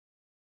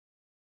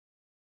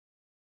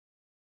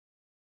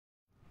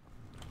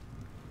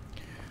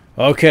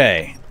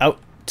Okay, out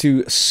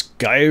to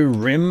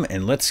Skyrim,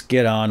 and let's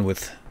get on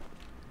with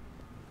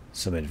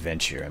some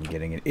adventure. I'm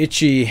getting an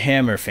itchy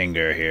hammer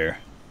finger here.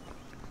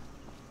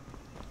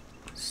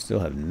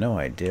 Still have no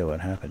idea what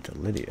happened to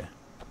Lydia.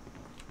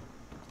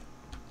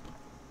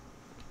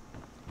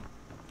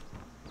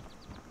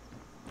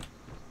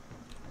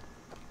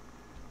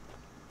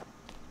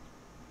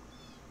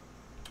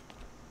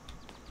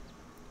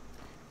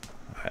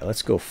 Alright,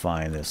 let's go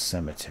find this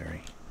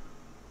cemetery.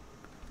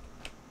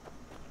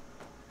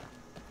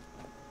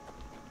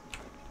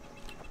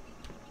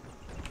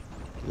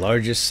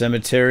 Largest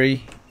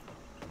cemetery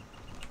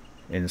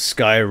in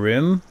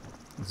Skyrim.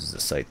 This is a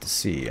sight to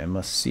see. I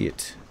must see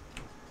it.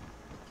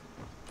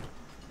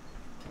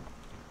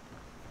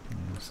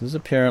 This is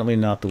apparently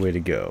not the way to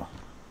go.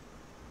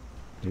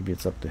 Maybe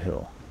it's up the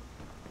hill.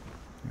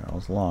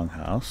 Jarl's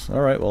Longhouse.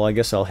 Alright, well I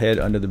guess I'll head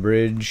under the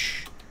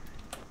bridge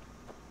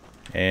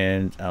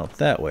and out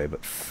that way.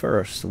 But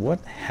first,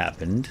 what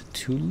happened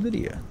to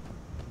Lydia?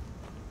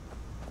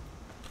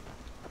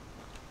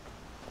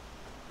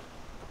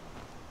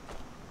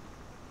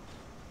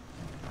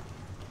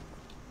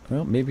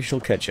 Well, maybe she'll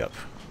catch up.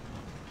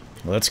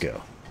 Let's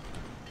go.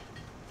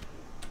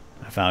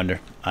 I found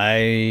her.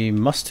 I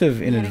must have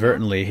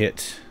inadvertently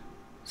hit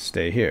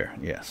stay here.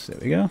 Yes, there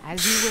we go.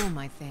 As you will,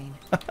 my Thane.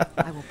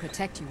 I will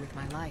protect you with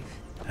my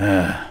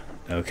life.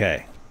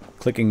 Okay.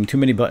 Clicking too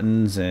many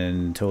buttons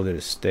and told her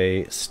to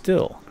stay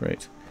still.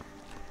 Great.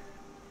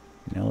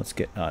 Now let's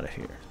get out of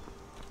here.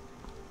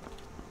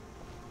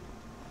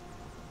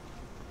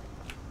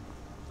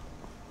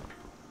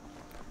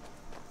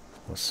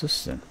 What's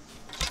this then?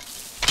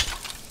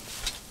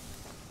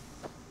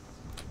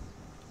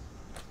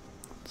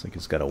 Looks like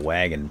it's got a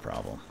wagon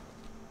problem.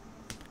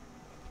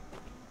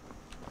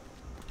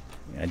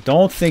 I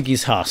don't think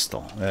he's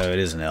hostile. Oh, it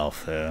is an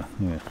elf. Yeah.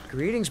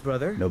 Greetings,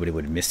 brother. Nobody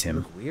would miss him.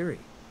 Look weary.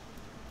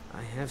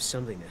 I have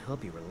something to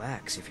help you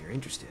relax if you're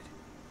interested.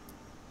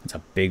 It's a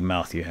big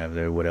mouth you have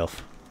there, Wood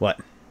Elf.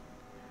 What?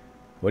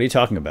 What are you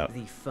talking about?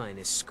 The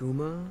finest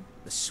skooma,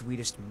 the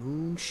sweetest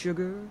moon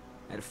sugar,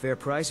 at a fair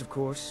price, of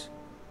course.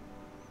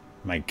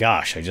 My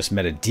gosh, I just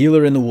met a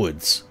dealer in the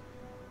woods.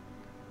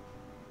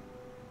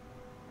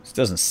 This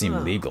doesn't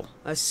seem legal.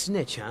 A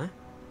snitch, huh?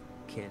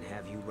 Can't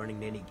have you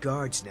running any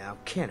guards now,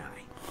 can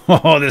I?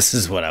 Oh, this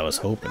is what I was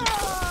hoping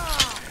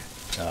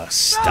for.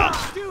 Stop.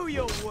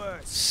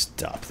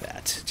 Stop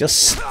that. Just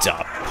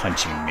stop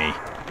punching me.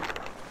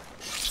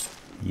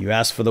 You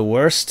asked for the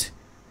worst?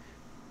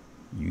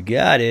 You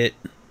got it.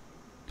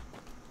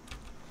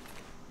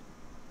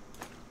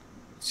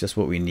 It's just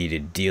what we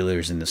needed.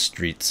 Dealers in the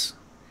streets.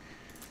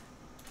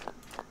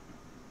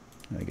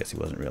 I guess he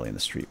wasn't really in the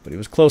street, but he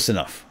was close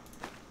enough.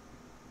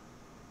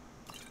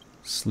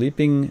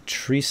 Sleeping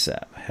tree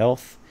sap.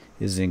 Health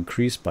is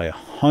increased by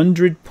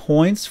 100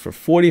 points for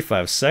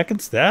 45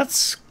 seconds.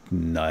 That's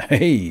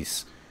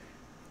nice.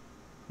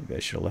 Maybe I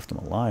should have left him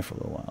alive for a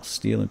little while.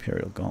 Steel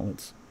Imperial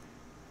Gauntlets.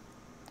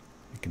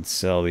 I can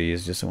sell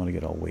these. Just don't want to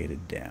get all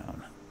weighted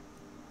down.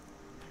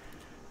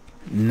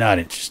 Not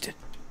interested.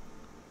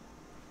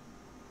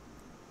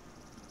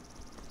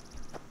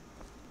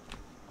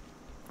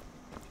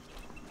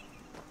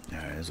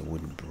 Alright, there's a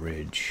wooden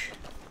bridge.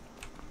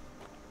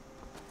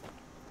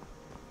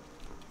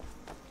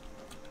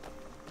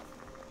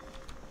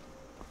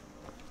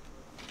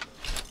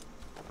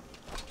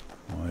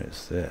 What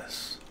is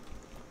this?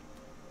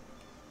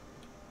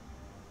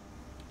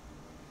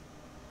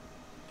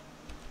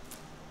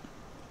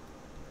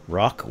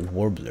 Rock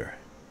Warbler.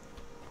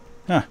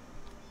 Huh.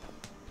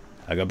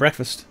 I got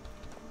breakfast.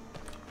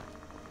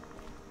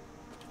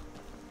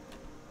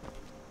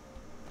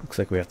 Looks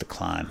like we have to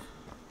climb.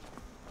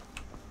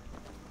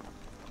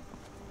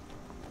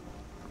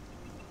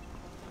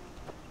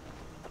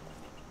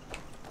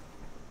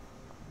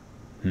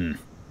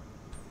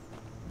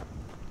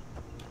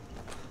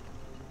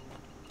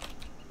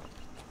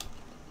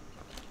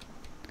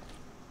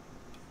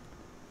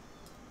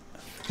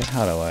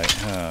 How do I...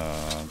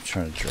 Oh, I'm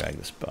trying to drag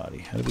this body.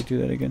 How do we do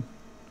that again?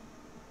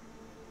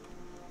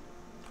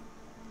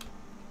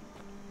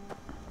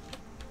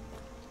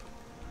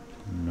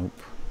 Nope.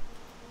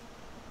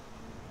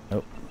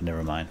 Nope,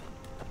 never mind.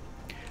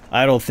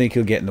 I don't think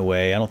he'll get in the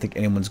way. I don't think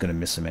anyone's going to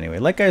miss him anyway.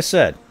 Like I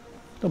said,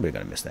 nobody's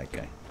going to miss that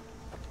guy.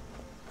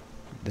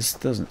 This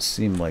doesn't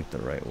seem like the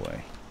right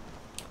way.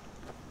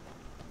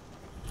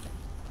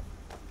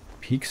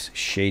 Peaks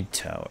Shade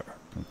Tower.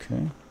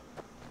 Okay.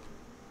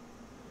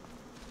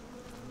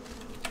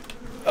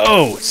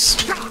 Oh, it's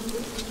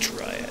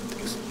Dryad.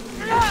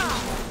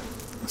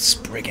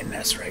 Spriggan,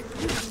 that's right.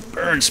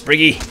 Burn,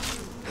 Spriggy.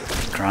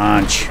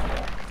 Crunch.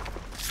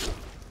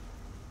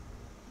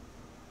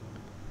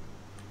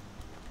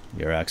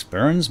 Your axe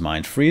burns,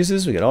 mine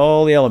freezes. We get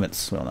all the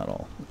elements. Well, not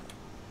all.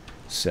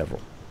 Several.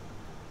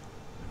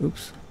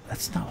 Oops.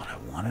 That's not what I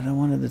wanted. I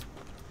wanted to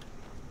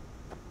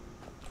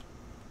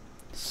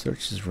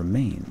search his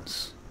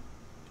remains.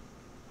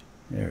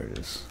 There it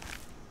is.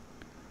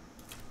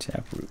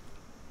 Taproot.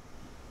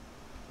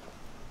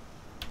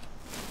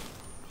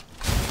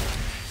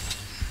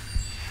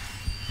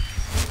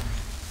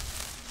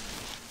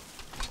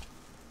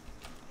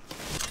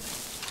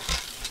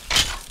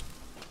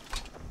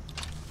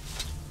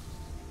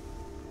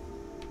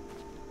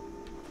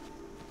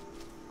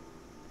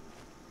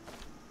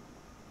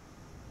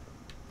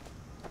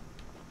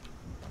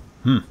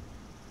 I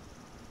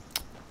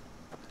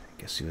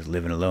guess he was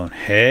living alone.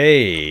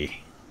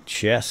 Hey!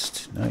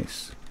 Chest.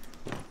 Nice.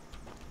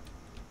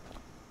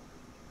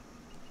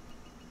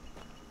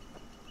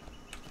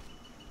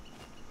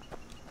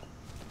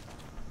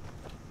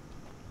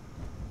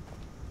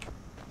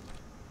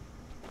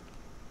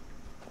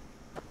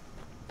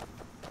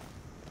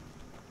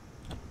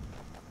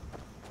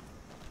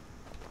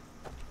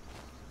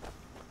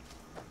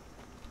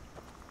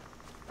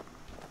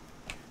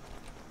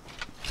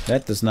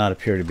 That does not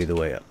appear to be the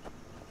way up.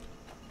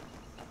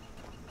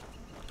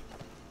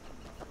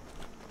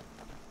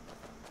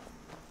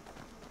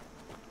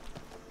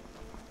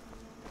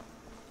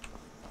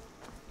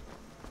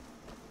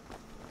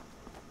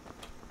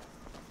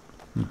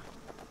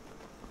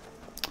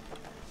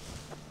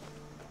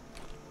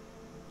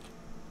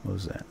 What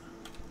was that?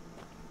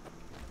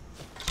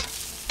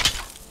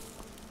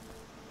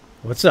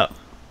 What's up?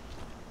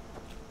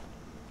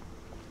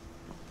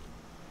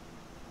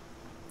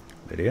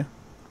 Lydia?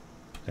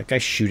 That guy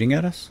shooting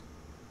at us?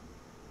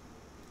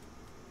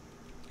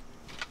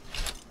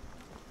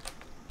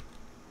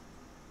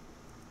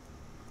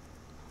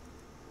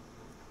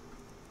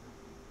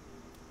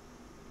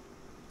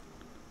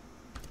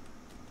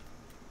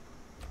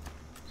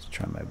 Let's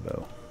try my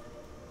bow.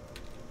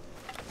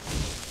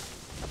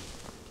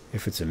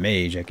 If it's a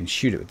mage, I can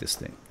shoot it with this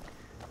thing.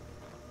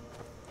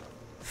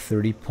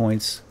 30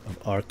 points of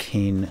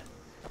arcane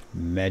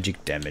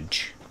magic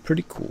damage.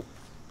 Pretty cool.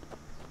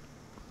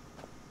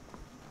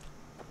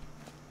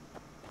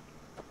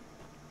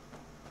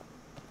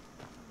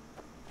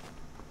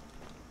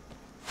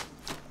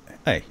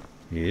 Hey,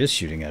 he is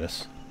shooting at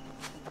us.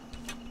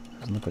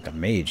 Doesn't look like a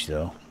mage,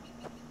 though.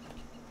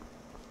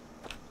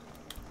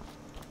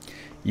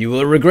 You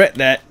will regret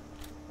that,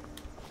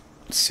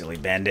 silly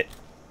bandit.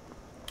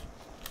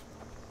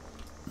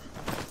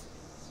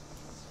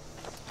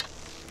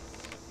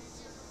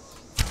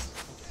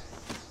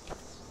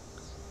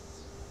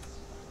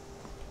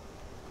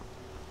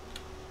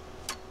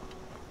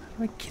 How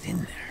do I get in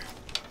there?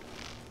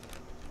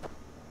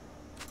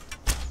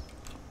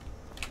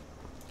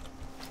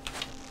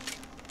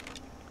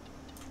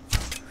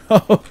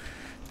 Oh,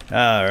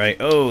 all right.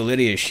 Oh,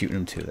 Lydia's shooting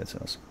him too. That's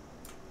awesome.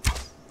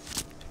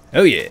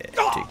 Oh yeah,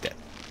 take that.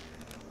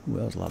 Ooh,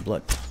 that was a lot of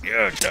blood.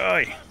 Yeah,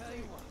 die.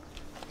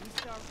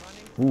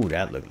 Ooh,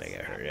 that looked like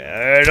it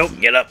hurt. Don't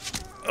get up.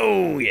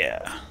 Oh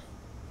yeah.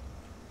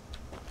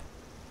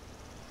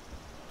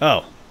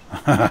 Oh,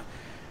 I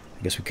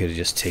guess we could have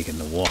just taken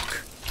the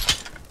walk.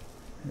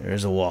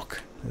 There's a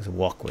walk. There's a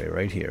walkway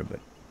right here, but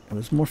it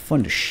was more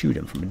fun to shoot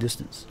him from a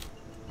distance.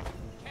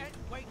 Can't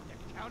wait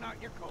to count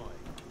out your coin.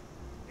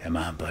 Come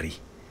on, buddy.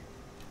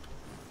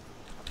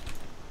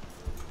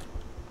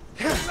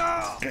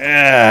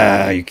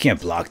 Ah, you can't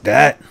block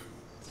that.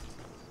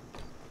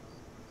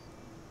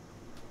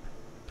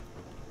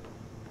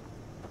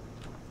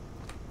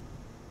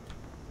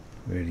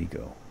 Where'd he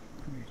go?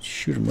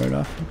 Shoot him right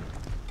off.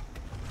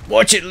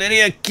 Watch it,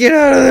 Lydia! Get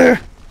out of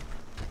there!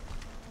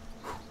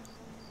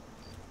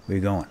 Where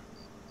you going?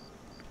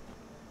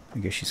 I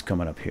guess she's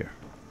coming up here.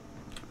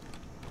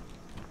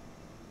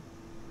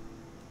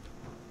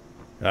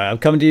 I'm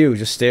coming to you.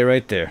 Just stay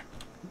right there.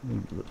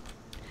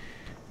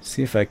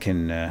 See if I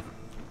can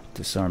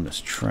disarm this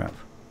trap.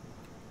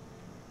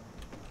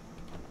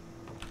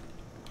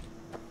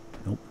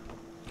 Nope.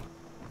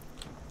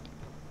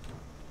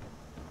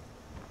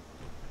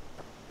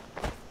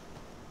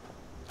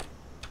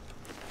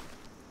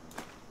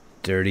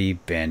 Dirty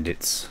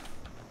bandits.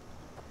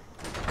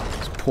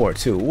 It's poor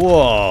too.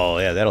 Whoa!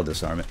 Yeah, that'll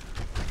disarm it.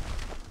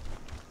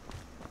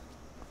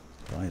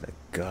 By the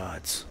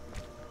gods.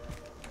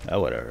 That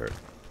would have hurt.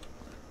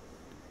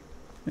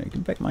 Yeah, you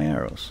can bet my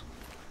arrows.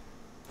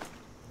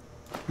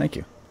 Thank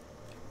you.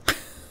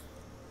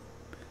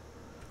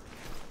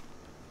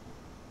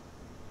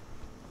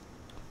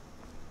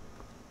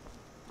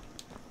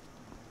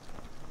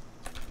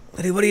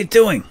 Lydia, what are you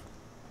doing?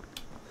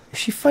 Is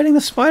she fighting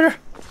the spider?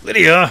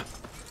 Lydia!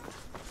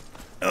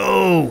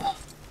 No!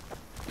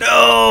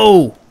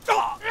 No!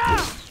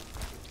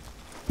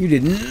 You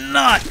did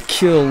not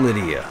kill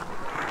Lydia.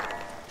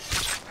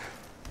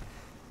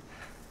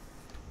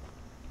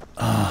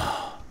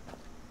 Ah.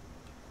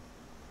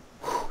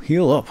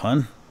 Heal up,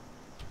 hon.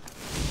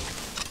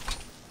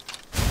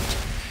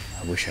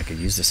 I wish I could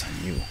use this on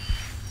you.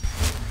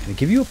 Can I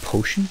give you a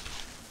potion?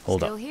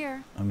 Hold Still up.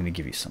 here. I'm going to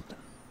give you something.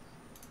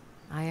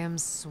 I am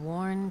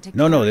sworn to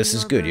No, carry this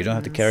is your good. You don't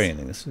have to carry burdens.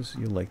 anything. This is,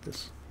 you'll like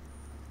this.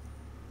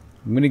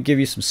 I'm going to give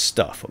you some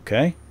stuff,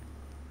 okay?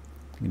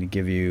 I'm going to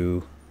give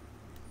you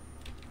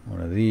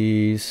one of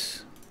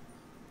these.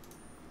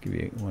 Give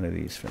you one of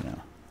these for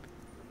now.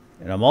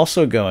 And I'm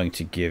also going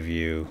to give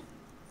you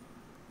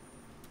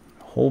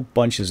whole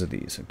bunches of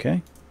these,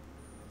 okay?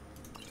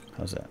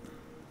 How's that?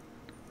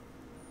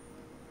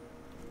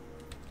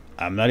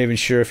 I'm not even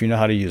sure if you know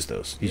how to use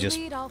those. You just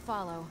lead, I'll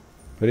follow.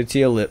 put it to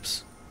your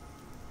lips.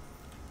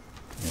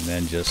 And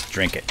then just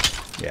drink it.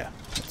 Yeah,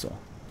 that's all.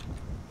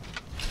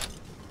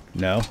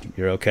 No?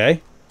 You're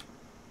okay?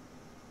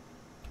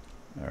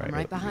 All right, I'm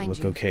right behind look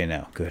you. okay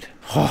now. Good.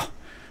 Oh,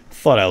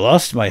 thought I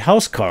lost my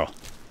house, Carl.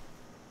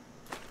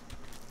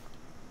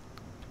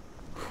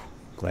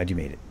 Glad you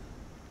made it.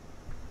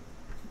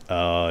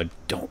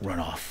 Don't run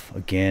off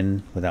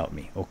again without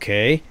me,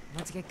 okay?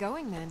 Let's get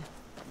going then.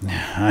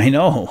 I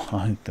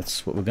know.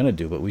 That's what we're gonna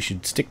do, but we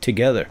should stick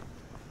together.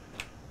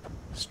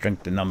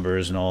 Strength in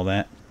numbers and all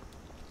that.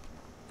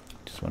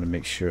 Just want to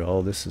make sure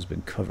all this has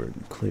been covered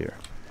and clear.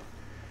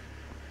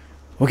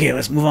 Okay,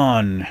 let's move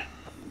on.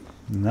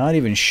 Not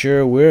even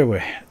sure where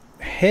we're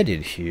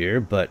headed here,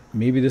 but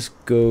maybe this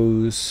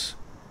goes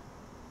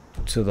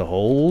to the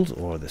hold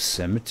or the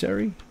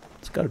cemetery.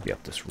 It's got to be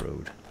up this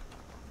road.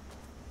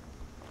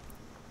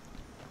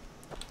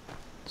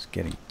 It's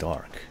getting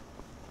dark.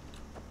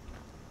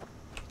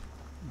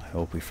 I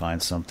hope we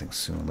find something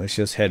soon. Let's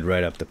just head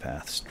right up the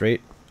path.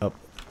 Straight up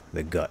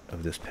the gut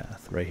of this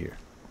path. Right here.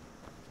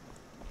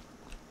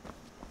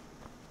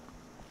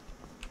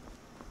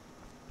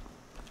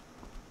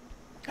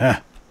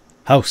 Ah!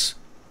 House!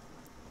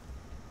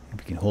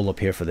 We can hold up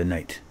here for the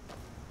night.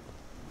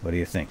 What do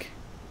you think?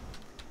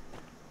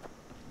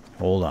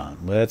 Hold on.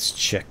 Let's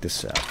check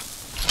this out.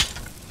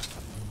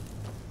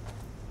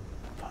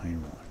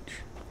 Pine Watch.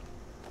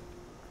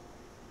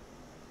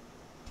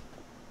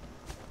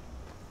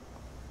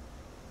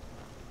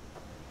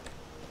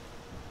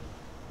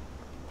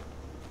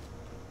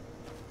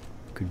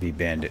 Could be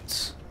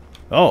bandits.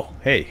 Oh,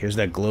 hey, here's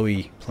that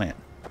glowy plant.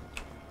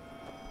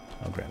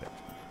 I'll grab it.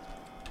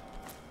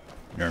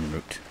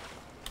 Nirnroot.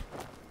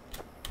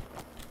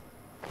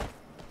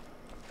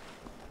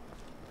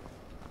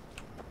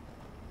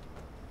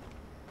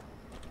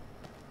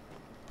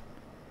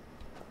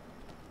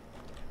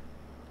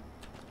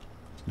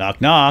 Knock,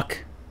 knock.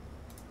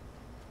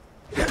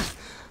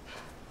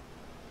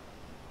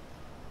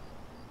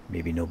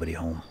 Maybe nobody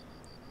home.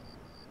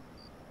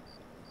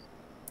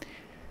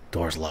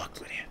 Door's locked,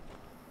 Lydia.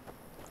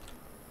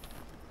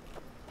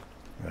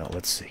 Well,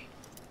 let's see.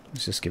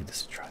 Let's just give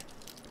this a try.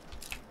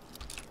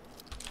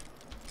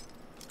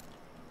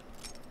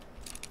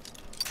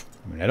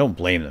 I mean, I don't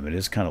blame them. It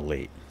is kind of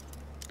late.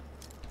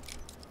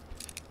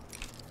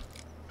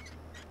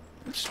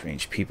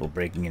 Strange people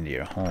breaking into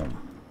your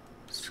home.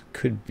 This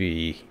could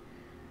be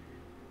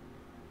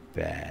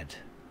bad.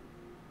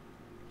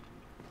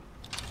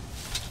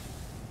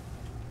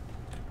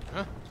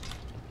 Huh?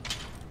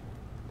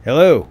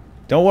 Hello.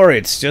 Don't worry.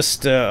 It's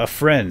just a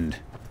friend.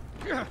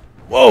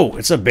 Whoa!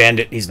 It's a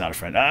bandit. He's not a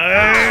friend.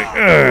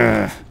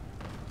 No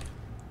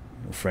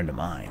friend of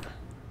mine.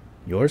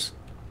 Yours?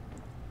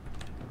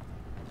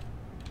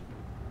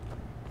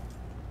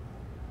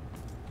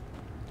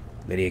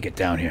 Lydia, get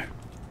down here.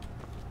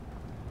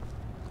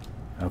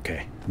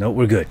 Okay. No,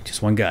 we're good.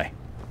 Just one guy.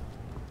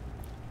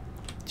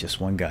 Just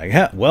one guy.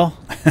 Yeah, well,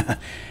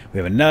 we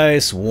have a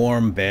nice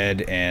warm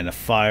bed and a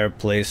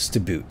fireplace to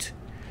boot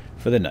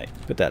for the night.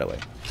 Put that away.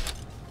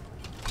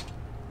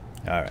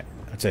 Alright.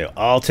 I'll tell you,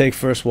 I'll take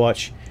first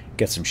watch.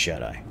 Get some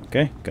shut-eye.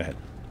 Okay? Go ahead.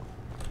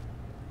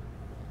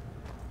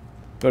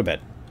 Go to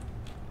bed.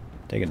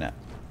 Take a nap.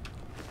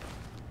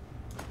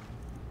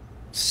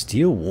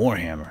 Steel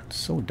Warhammer. It's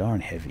so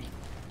darn heavy.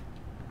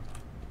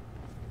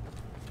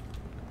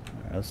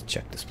 Let's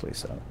check this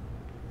place out.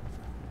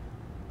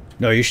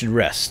 No, you should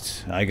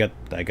rest. I got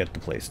the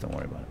place. Don't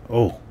worry about it.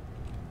 Oh,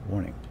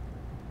 warning.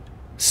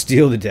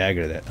 Steal the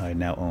dagger that I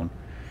now own.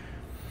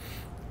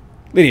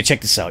 Lydia,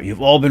 check this out.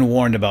 You've all been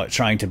warned about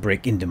trying to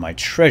break into my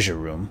treasure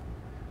room,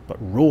 but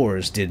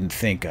Roars didn't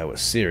think I was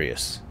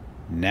serious.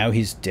 Now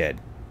he's dead.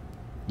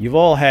 You've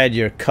all had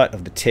your cut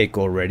of the take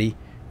already,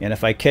 and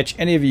if I catch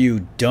any of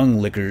you dung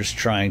lickers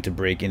trying to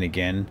break in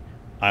again,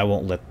 I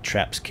won't let the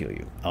traps kill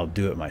you. I'll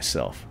do it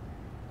myself.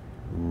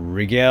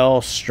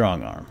 Regal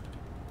Strongarm.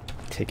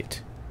 Take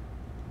it.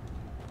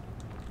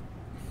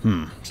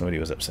 Somebody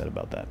was upset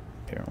about that,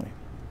 apparently.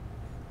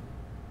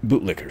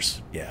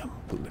 Bootlickers. Yeah,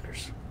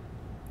 bootlickers.